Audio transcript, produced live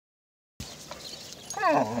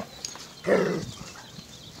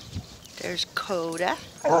There's Coda,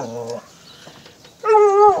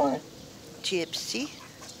 Gypsy,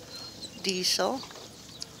 Diesel,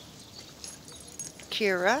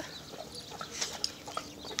 Kira,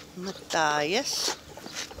 Matthias,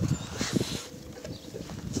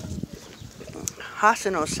 Haas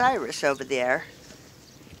and Osiris over there.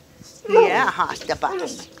 Yeah, Haas the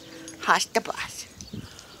boss. Haas the boss.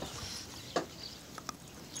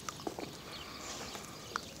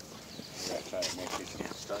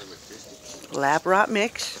 Lab Rot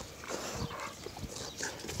mix.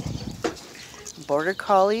 Border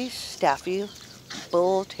Collies, Staffy,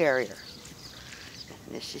 Bull Terrier.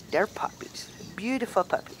 And this is their puppies. Beautiful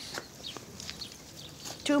puppies.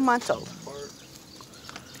 2 months old.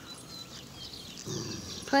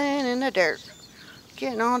 Playing in the dirt.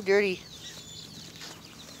 Getting all dirty.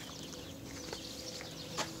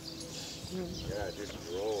 Yeah, just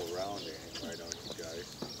roll around it, why don't you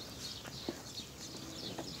guys?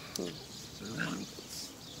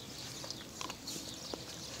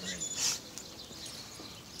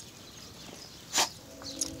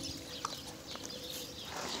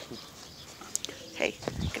 Hey,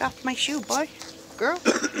 get off my shoe, boy. Girl.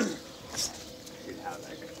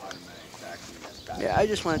 Yeah, I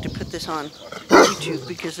just wanted to put this on YouTube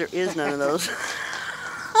because there is none of those.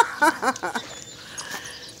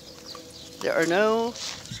 There are no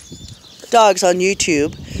dogs on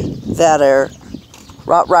YouTube that are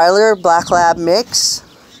Rottweiler, Black Lab mix,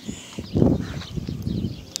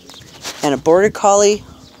 and a Border Collie,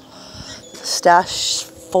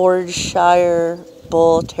 Staffordshire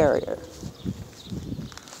Bull Terrier.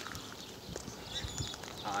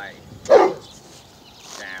 High. Down.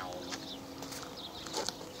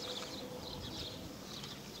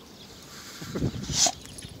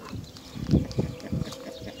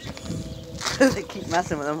 They keep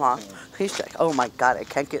messing with him, huh? He's like, oh my God, I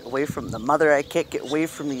can't get away from the mother. I can't get away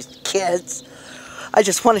from these kids. I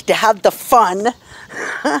just wanted to have the fun.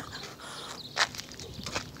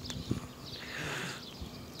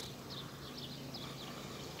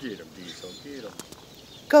 Get him, Diesel, get him.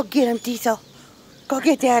 Go get him, Diesel. Go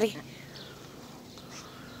get Daddy.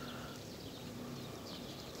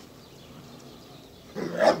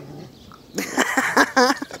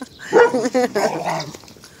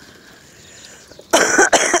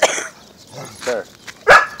 There.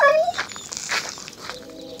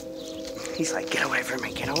 He's like, get away from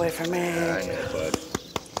me, get away from me. Yeah, I know, bud.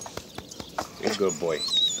 You're a good boy.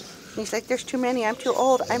 He's like, there's too many, I'm too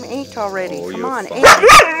old. I'm 8 already. Oh, come on, fine.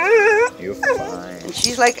 8. You're fine. And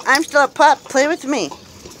she's like, I'm still a pup, play with me.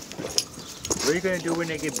 What are you going to do when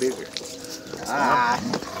they get bigger? Ah.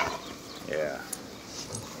 Yeah.